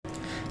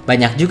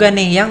Banyak juga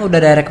nih yang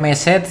udah direct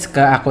message ke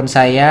akun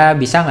saya,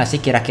 bisa nggak sih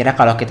kira-kira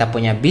kalau kita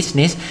punya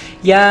bisnis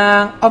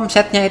yang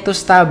omsetnya itu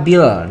stabil.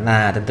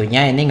 Nah,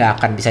 tentunya ini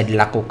nggak akan bisa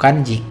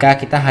dilakukan jika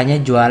kita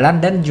hanya jualan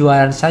dan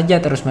jualan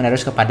saja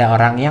terus-menerus kepada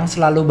orang yang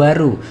selalu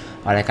baru.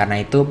 Oleh karena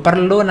itu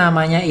perlu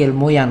namanya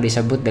ilmu yang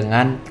disebut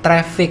dengan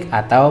traffic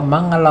atau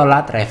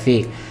mengelola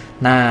traffic.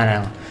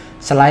 Nah,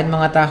 selain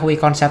mengetahui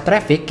konsep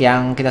traffic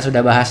yang kita sudah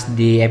bahas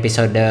di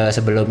episode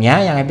sebelumnya,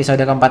 yang episode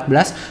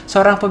ke-14,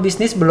 seorang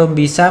pebisnis belum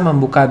bisa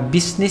membuka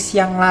bisnis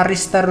yang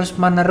laris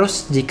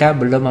terus-menerus jika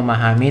belum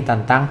memahami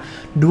tentang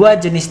dua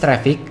jenis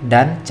traffic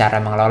dan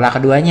cara mengelola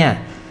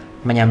keduanya.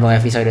 Menyambung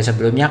episode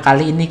sebelumnya,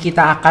 kali ini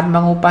kita akan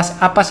mengupas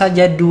apa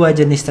saja dua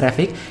jenis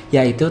traffic,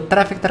 yaitu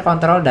traffic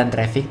terkontrol dan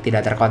traffic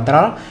tidak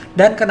terkontrol,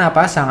 dan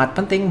kenapa sangat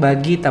penting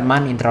bagi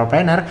teman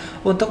entrepreneur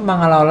untuk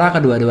mengelola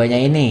kedua-duanya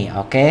ini.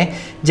 Oke,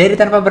 jadi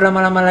tanpa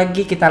berlama-lama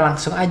lagi, kita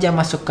langsung aja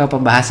masuk ke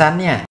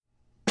pembahasannya.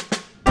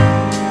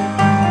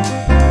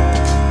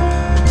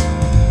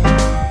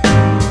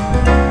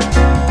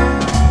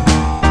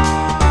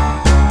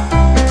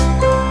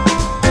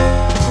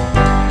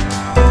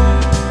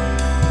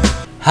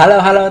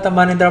 Halo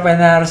teman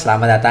entrepreneur,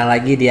 selamat datang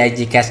lagi di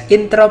IGCast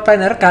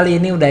Entrepreneur. Kali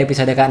ini udah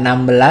episode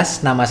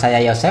ke-16. Nama saya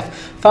Yosef,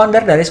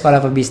 founder dari Sekolah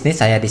Pebisnis.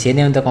 Saya di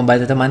sini untuk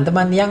membantu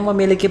teman-teman yang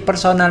memiliki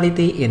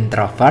personality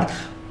introvert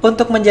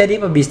untuk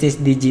menjadi pebisnis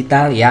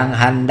digital yang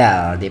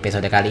handal. Di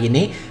episode kali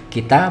ini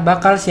kita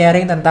bakal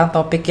sharing tentang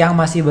topik yang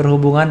masih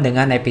berhubungan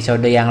dengan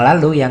episode yang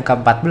lalu, yang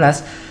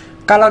ke-14.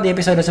 Kalau di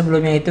episode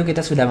sebelumnya itu kita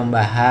sudah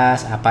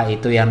membahas apa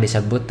itu yang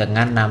disebut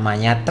dengan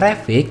namanya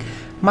traffic,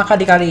 maka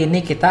di kali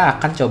ini kita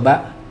akan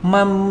coba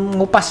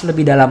mengupas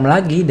lebih dalam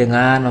lagi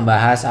dengan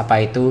membahas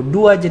apa itu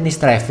dua jenis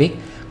traffic,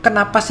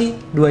 kenapa sih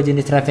dua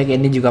jenis traffic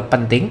ini juga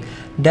penting,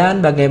 dan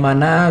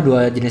bagaimana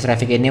dua jenis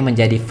traffic ini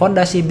menjadi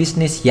fondasi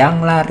bisnis yang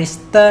laris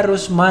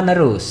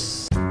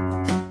terus-menerus.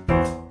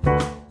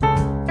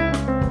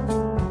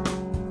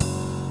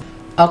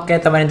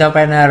 Oke teman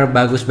entrepreneur,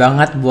 bagus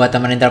banget buat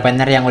teman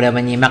entrepreneur yang udah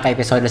menyimak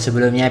episode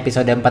sebelumnya,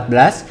 episode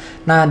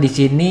 14. Nah, di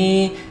sini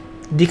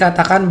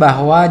dikatakan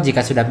bahwa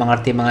jika sudah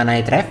mengerti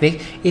mengenai traffic,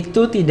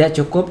 itu tidak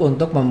cukup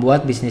untuk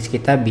membuat bisnis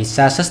kita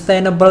bisa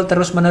sustainable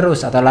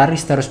terus-menerus atau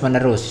laris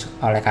terus-menerus.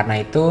 Oleh karena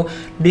itu,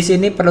 di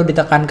sini perlu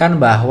ditekankan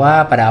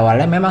bahwa pada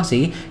awalnya memang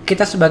sih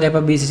kita sebagai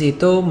pebisnis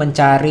itu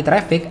mencari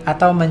traffic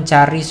atau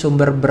mencari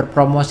sumber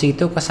berpromosi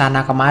itu ke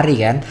sana kemari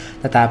kan.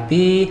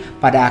 Tetapi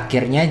pada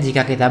akhirnya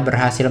jika kita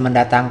berhasil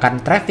mendatangkan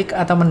traffic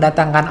atau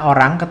mendatangkan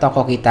orang ke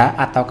toko kita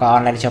atau ke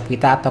online shop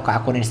kita atau ke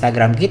akun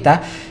Instagram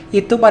kita,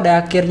 itu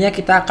pada akhirnya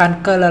kita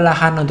akan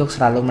kelelahan untuk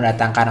selalu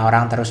mendatangkan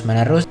orang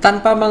terus-menerus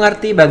tanpa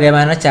mengerti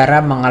bagaimana cara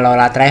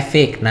mengelola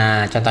traffic.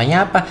 Nah,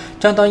 contohnya apa?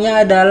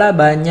 Contohnya adalah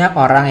banyak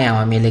orang yang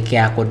memiliki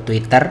akun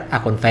Twitter,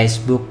 akun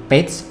Facebook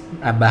page,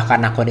 bahkan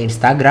akun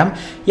Instagram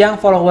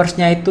yang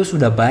followersnya itu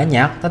sudah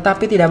banyak,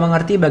 tetapi tidak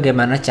mengerti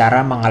bagaimana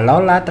cara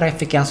mengelola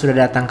traffic yang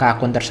sudah datang ke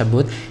akun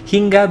tersebut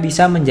hingga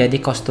bisa menjadi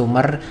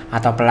customer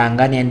atau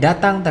pelanggan yang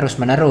datang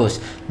terus-menerus.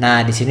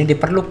 Nah, di sini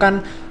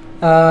diperlukan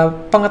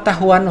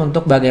pengetahuan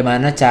untuk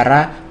bagaimana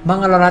cara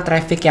mengelola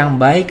traffic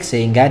yang baik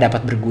sehingga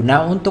dapat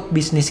berguna untuk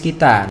bisnis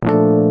kita.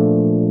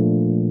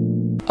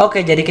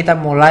 Oke, jadi kita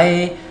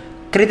mulai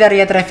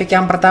kriteria traffic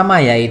yang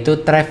pertama, yaitu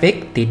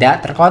traffic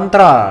tidak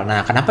terkontrol.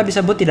 Nah, kenapa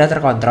disebut tidak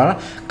terkontrol?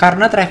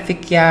 Karena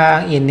traffic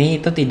yang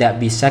ini itu tidak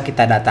bisa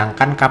kita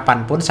datangkan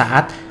kapanpun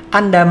saat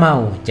Anda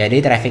mau.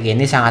 Jadi traffic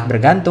ini sangat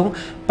bergantung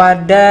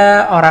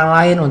pada orang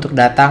lain untuk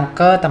datang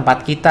ke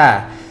tempat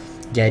kita.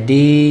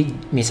 Jadi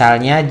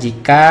misalnya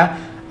jika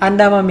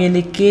Anda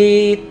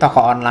memiliki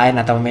toko online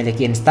atau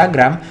memiliki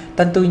Instagram,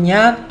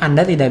 tentunya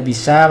Anda tidak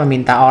bisa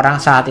meminta orang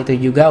saat itu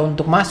juga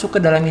untuk masuk ke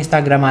dalam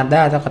Instagram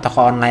Anda atau ke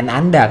toko online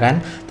Anda kan,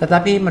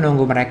 tetapi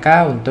menunggu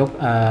mereka untuk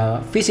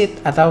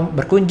visit atau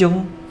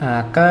berkunjung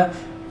ke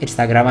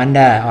Instagram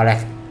Anda. Oleh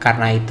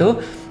karena itu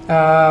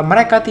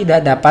mereka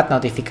tidak dapat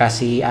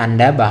notifikasi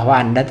Anda bahwa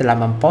Anda telah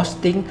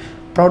memposting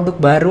produk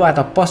baru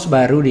atau post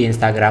baru di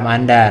Instagram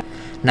Anda.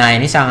 Nah,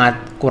 ini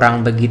sangat kurang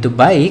begitu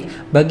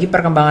baik bagi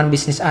perkembangan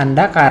bisnis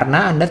Anda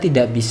karena Anda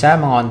tidak bisa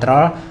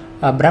mengontrol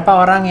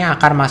berapa orang yang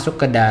akan masuk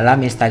ke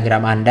dalam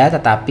Instagram Anda,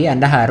 tetapi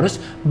Anda harus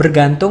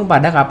bergantung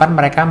pada kapan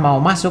mereka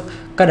mau masuk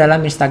ke dalam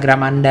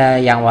Instagram Anda,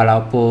 yang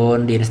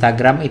walaupun di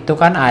Instagram itu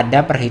kan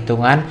ada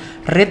perhitungan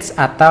reach,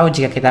 atau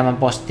jika kita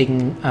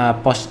memposting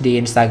post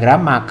di Instagram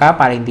maka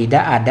paling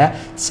tidak ada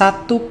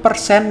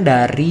 1%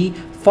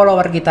 dari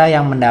follower kita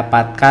yang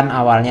mendapatkan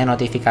awalnya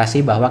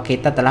notifikasi bahwa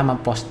kita telah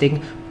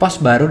memposting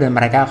post baru dan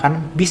mereka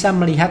akan bisa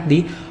melihat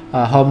di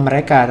home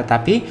mereka.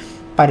 Tetapi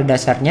pada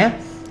dasarnya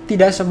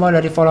tidak semua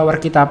dari follower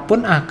kita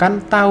pun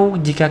akan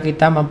tahu jika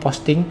kita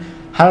memposting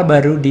hal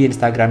baru di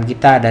Instagram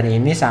kita, dan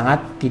ini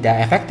sangat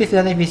tidak efektif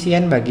dan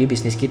efisien bagi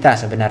bisnis kita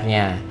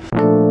sebenarnya.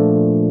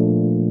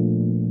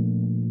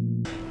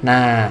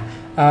 Nah,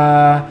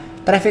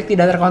 traffic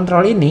tidak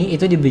terkontrol ini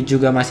itu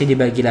juga masih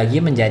dibagi lagi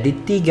menjadi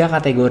 3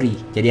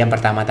 kategori. Jadi yang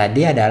pertama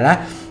tadi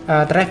adalah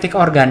traffic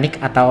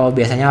organik atau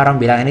biasanya orang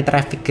bilang ini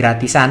traffic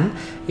gratisan.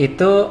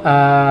 Itu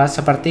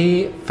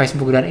seperti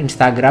Facebook dan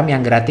Instagram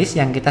yang gratis,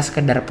 yang kita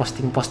sekedar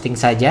posting-posting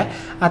saja,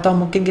 atau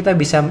mungkin kita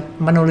bisa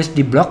menulis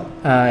di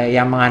blog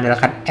yang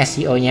mengandalkan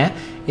SEO-nya,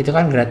 itu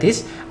kan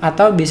gratis,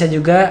 atau bisa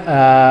juga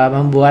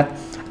membuat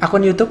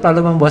akun YouTube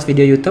lalu membuat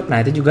video YouTube. Nah,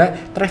 itu juga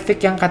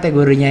traffic yang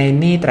kategorinya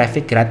ini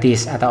traffic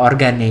gratis atau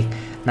organik.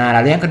 Nah,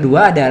 lalu yang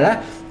kedua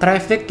adalah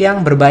traffic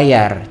yang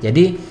berbayar.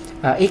 Jadi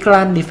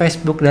iklan di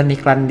Facebook dan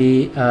iklan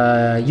di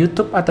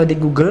YouTube atau di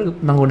Google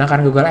menggunakan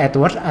Google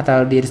AdWords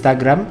atau di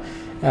Instagram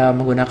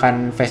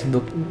menggunakan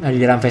Facebook, di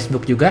dalam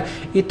Facebook juga,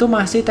 itu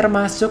masih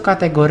termasuk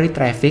kategori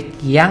traffic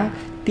yang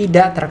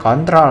tidak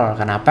terkontrol.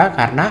 Kenapa?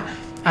 Karena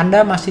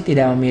Anda masih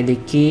tidak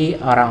memiliki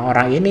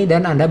orang-orang ini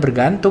dan Anda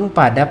bergantung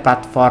pada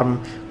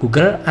platform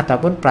Google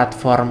ataupun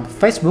platform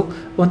Facebook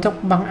untuk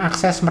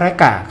mengakses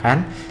mereka,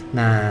 kan?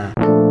 Nah,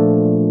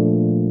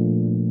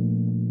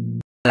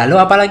 lalu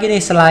apalagi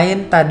nih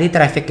selain tadi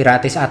traffic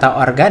gratis atau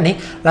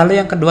organik, lalu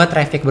yang kedua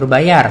traffic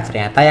berbayar.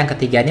 Ternyata yang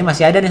ketiga ini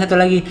masih ada nih satu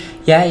lagi,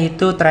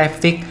 yaitu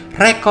traffic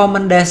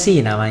rekomendasi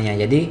namanya.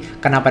 Jadi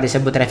kenapa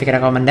disebut traffic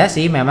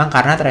rekomendasi? Memang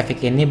karena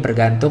traffic ini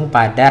bergantung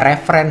pada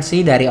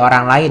referensi dari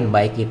orang lain.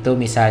 Baik itu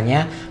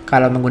misalnya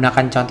kalau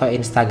menggunakan contoh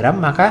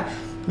Instagram, maka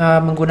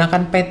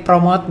menggunakan paid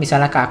promote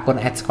misalnya ke akun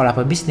 @sekolah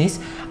pebisnis,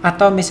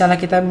 atau misalnya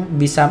kita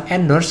bisa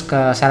endorse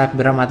ke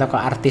selebgram atau ke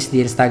artis di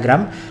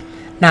Instagram.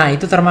 Nah,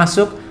 itu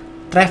termasuk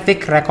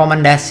traffic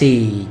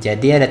rekomendasi.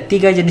 Jadi ada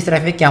 3 jenis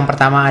traffic. Yang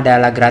pertama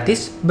adalah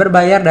gratis,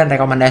 berbayar, dan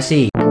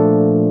rekomendasi.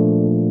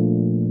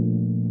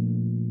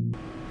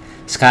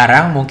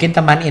 Sekarang mungkin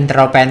teman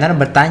entrepreneur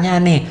bertanya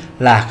nih,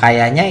 lah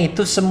kayaknya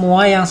itu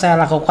semua yang saya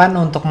lakukan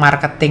untuk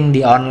marketing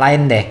di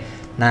online deh.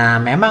 Nah,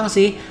 memang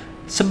sih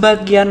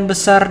sebagian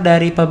besar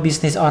dari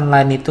pebisnis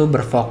online itu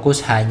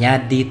berfokus hanya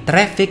di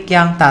traffic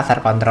yang tak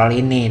terkontrol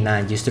ini.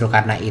 Nah, justru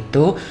karena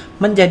itu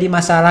menjadi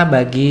masalah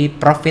bagi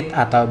profit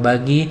atau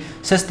bagi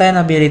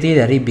sustainability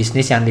dari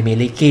bisnis yang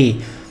dimiliki.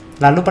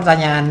 Lalu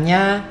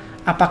pertanyaannya,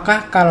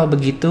 apakah kalau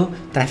begitu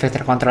traffic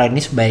terkontrol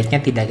ini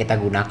sebaiknya tidak kita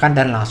gunakan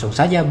dan langsung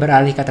saja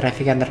beralih ke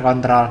traffic yang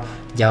terkontrol?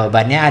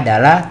 Jawabannya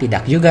adalah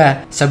tidak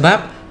juga. Sebab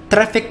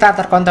traffic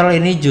tak terkontrol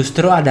ini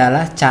justru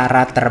adalah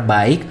cara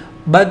terbaik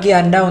bagi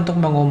Anda untuk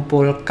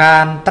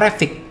mengumpulkan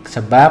traffic.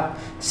 Sebab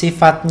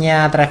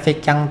sifatnya traffic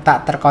yang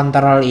tak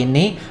terkontrol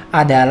ini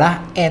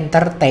adalah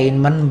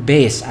entertainment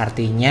based.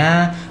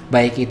 Artinya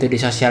baik itu di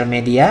sosial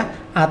media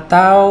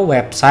atau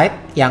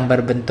website yang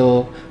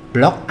berbentuk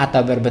blog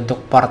atau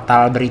berbentuk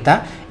portal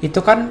berita, itu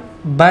kan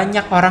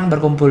banyak orang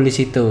berkumpul di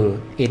situ.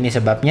 Ini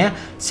sebabnya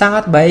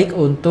sangat baik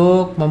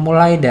untuk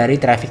memulai dari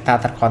traffic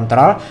tak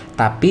terkontrol,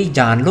 tapi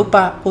jangan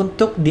lupa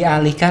untuk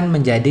dialihkan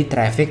menjadi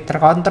traffic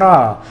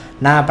terkontrol.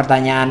 Nah,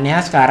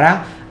 pertanyaannya sekarang,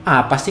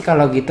 apa sih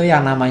kalau gitu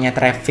yang namanya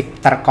traffic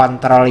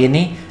terkontrol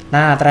ini?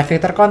 Nah,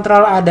 traffic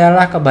terkontrol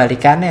adalah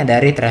kebalikannya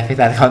dari traffic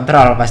tak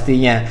terkontrol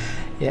pastinya.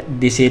 Ya,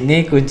 di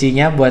sini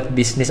kuncinya buat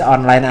bisnis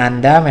online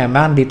Anda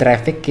memang di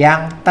traffic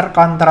yang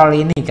terkontrol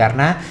ini,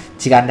 karena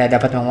jika Anda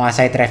dapat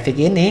menguasai traffic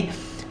ini,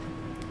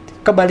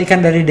 kebalikan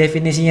dari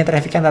definisinya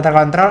traffic yang tak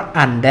terkontrol,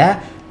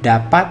 Anda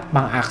dapat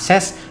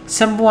mengakses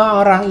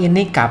semua orang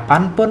ini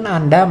kapanpun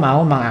Anda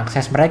mau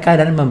mengakses mereka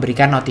dan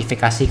memberikan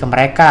notifikasi ke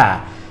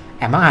mereka.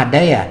 Emang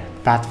ada ya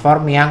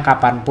platform yang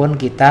kapanpun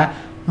kita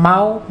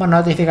mau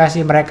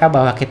menotifikasi mereka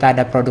bahwa kita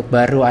ada produk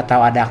baru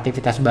atau ada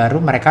aktivitas baru,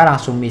 mereka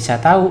langsung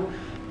bisa tahu?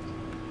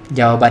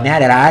 Jawabannya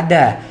adalah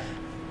ada.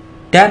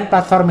 Dan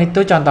platform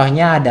itu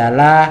contohnya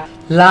adalah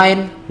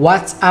Line,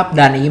 WhatsApp,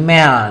 dan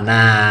email.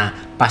 Nah,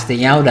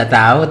 pastinya udah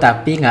tahu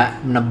tapi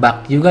nggak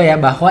menebak juga ya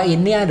bahwa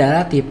ini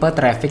adalah tipe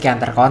traffic yang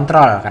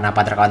terkontrol.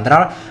 Kenapa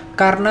terkontrol?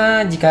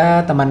 Karena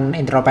jika teman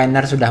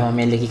entrepreneur sudah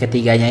memiliki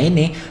ketiganya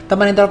ini,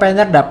 teman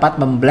entrepreneur dapat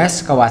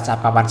memblast ke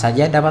WhatsApp kapan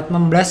saja, dapat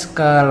memblast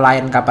ke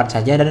Line kapan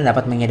saja, dan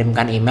dapat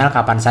mengirimkan email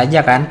kapan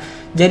saja kan.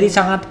 Jadi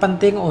sangat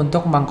penting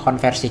untuk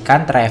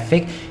mengkonversikan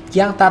traffic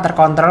yang tak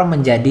terkontrol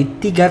menjadi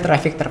 3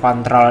 traffic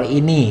terkontrol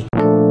ini.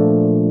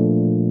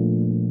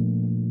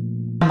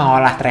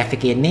 Mengolah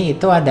traffic ini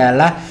itu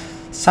adalah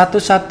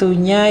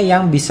satu-satunya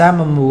yang bisa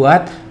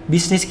membuat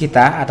bisnis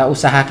kita atau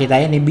usaha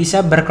kita ini bisa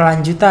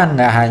berkelanjutan.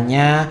 Nggak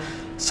hanya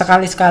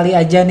sekali-sekali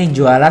aja nih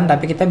jualan,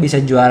 tapi kita bisa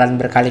jualan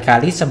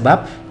berkali-kali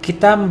sebab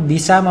kita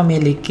bisa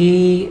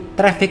memiliki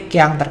traffic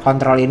yang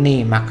terkontrol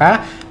ini.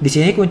 Maka di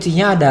sini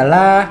kuncinya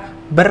adalah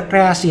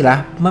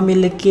berkreasilah,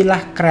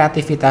 memilikilah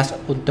kreativitas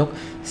untuk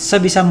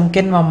sebisa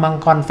mungkin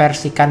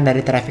mengkonversikan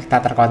dari traffic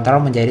tak terkontrol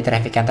menjadi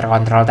traffic yang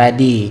terkontrol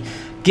tadi.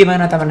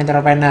 Gimana teman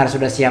entrepreneur?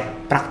 Sudah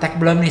siap praktek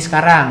belum nih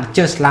sekarang?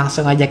 Cus,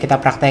 langsung aja kita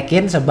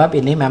praktekin sebab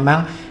ini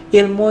memang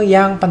ilmu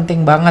yang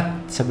penting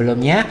banget.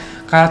 Sebelumnya,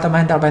 kalau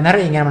teman entrepreneur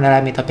ingin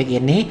mendalami topik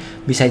ini,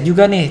 bisa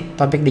juga nih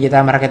topik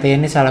digital marketing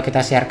ini selalu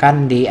kita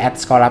sharekan di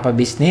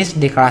 @sekolahpebisnis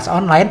di kelas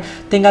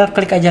online. Tinggal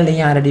klik aja link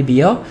yang ada di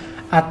bio.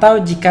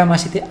 Atau jika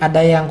masih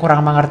ada yang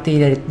kurang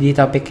mengerti di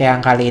topik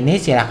yang kali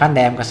ini, silahkan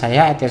DM ke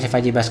saya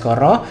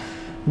 @yosefhajibaskoro.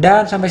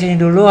 Dan sampai sini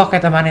dulu oke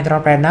teman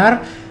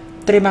entrepreneur.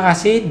 Terima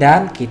kasih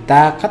dan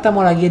kita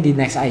ketemu lagi di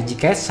next IG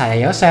Cast. Saya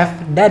Yosef.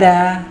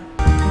 Dadah.